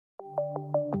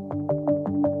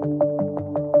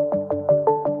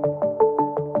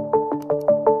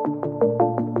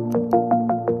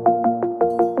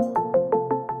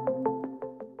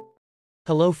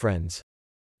Hello friends.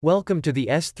 Welcome to the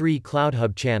S3 Cloud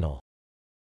Hub channel.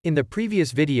 In the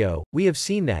previous video, we have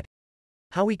seen that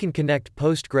how we can connect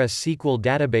PostgreSQL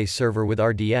database server with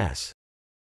RDS.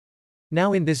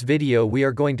 Now in this video we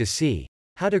are going to see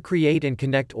how to create and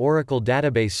connect Oracle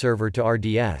database server to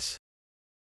RDS.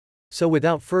 So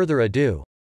without further ado,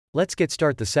 let's get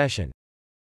start the session.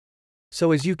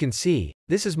 So as you can see,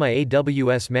 this is my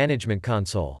AWS management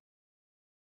console.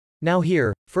 Now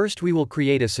here, first we will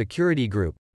create a security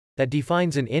group that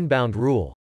defines an inbound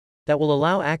rule that will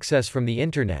allow access from the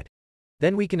internet.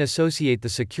 Then we can associate the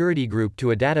security group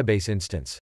to a database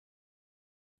instance.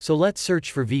 So let's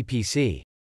search for VPC.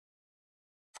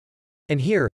 And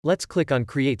here, let's click on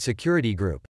Create Security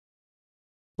Group.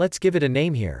 Let's give it a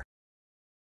name here.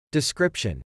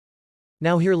 Description.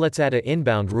 Now here let's add an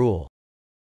inbound rule.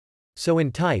 So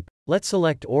in type, let's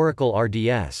select Oracle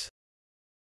RDS.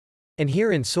 And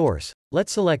here in source,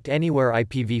 let's select anywhere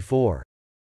IPv4.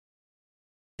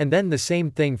 And then the same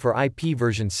thing for IP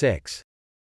version 6.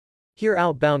 Here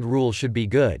outbound rule should be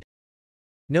good.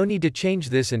 No need to change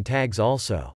this in tags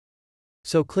also.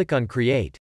 So click on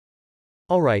Create.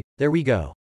 Alright, there we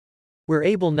go. We're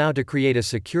able now to create a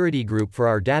security group for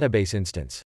our database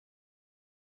instance.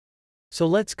 So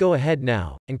let's go ahead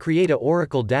now and create a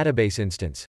Oracle database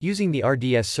instance using the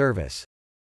RDS service.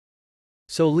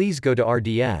 So let's go to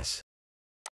RDS.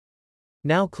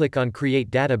 Now click on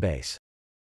Create Database.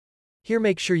 Here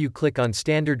make sure you click on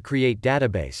Standard Create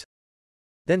Database.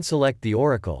 Then select the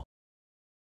Oracle.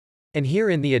 And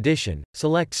here in the edition,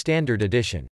 select Standard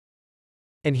Edition.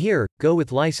 And here, go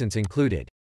with license included.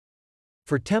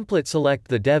 For template select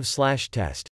the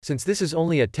dev/test, since this is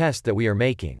only a test that we are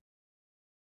making.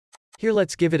 Here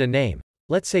let's give it a name.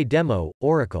 Let's say Demo,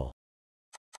 Oracle.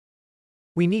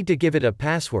 We need to give it a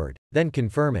password, then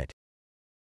confirm it.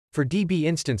 For DB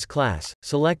instance class,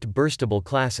 select burstable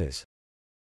classes.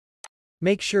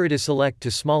 Make sure it is select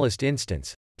to smallest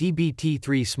instance,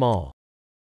 dbt3 small.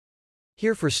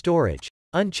 Here for storage,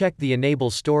 uncheck the enable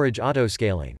storage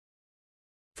autoscaling.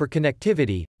 For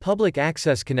connectivity, public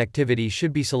access connectivity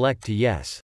should be select to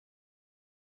yes.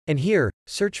 And here,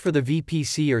 search for the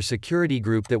VPC or security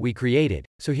group that we created,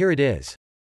 so here it is.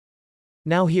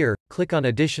 Now here, click on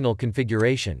additional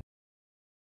configuration.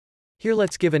 Here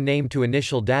let's give a name to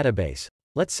initial database,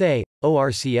 let's say,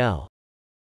 ORCL.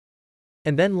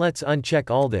 And then let's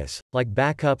uncheck all this, like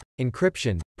backup,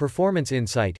 encryption, performance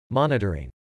insight,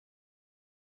 monitoring.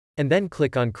 And then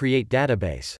click on Create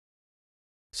Database.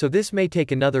 So this may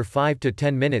take another 5 to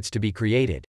 10 minutes to be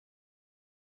created.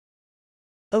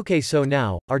 Okay, so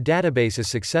now, our database is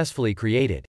successfully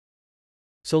created.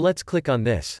 So let's click on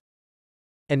this.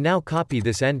 And now copy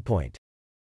this endpoint.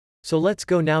 So let's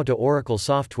go now to Oracle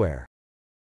software.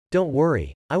 Don't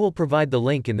worry, I will provide the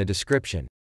link in the description.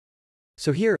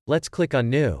 So here, let's click on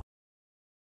New.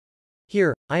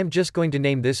 Here, I am just going to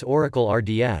name this Oracle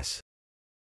RDS.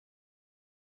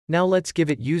 Now let's give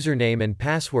it username and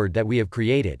password that we have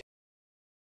created.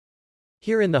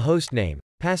 Here in the host name,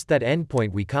 paste that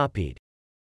endpoint we copied.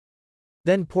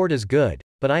 Then port is good,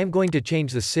 but I am going to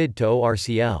change the SID to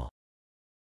ORCL.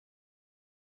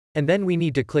 And then we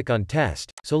need to click on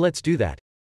test, so let's do that.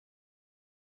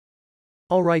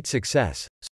 Alright, success.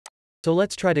 So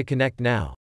let's try to connect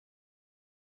now.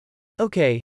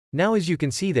 Okay, now as you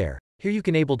can see there, here you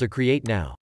can able to create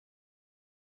now.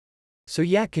 So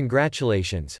yeah,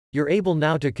 congratulations, you're able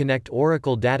now to connect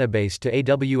Oracle database to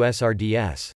AWS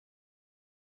RDS.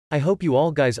 I hope you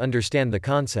all guys understand the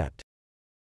concept.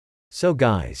 So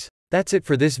guys, that's it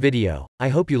for this video, I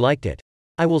hope you liked it.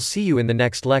 I will see you in the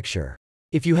next lecture.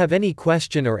 If you have any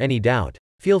question or any doubt,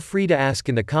 feel free to ask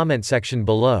in the comment section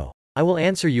below. I will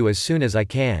answer you as soon as I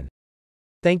can.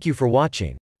 Thank you for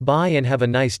watching. Bye and have a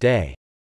nice day.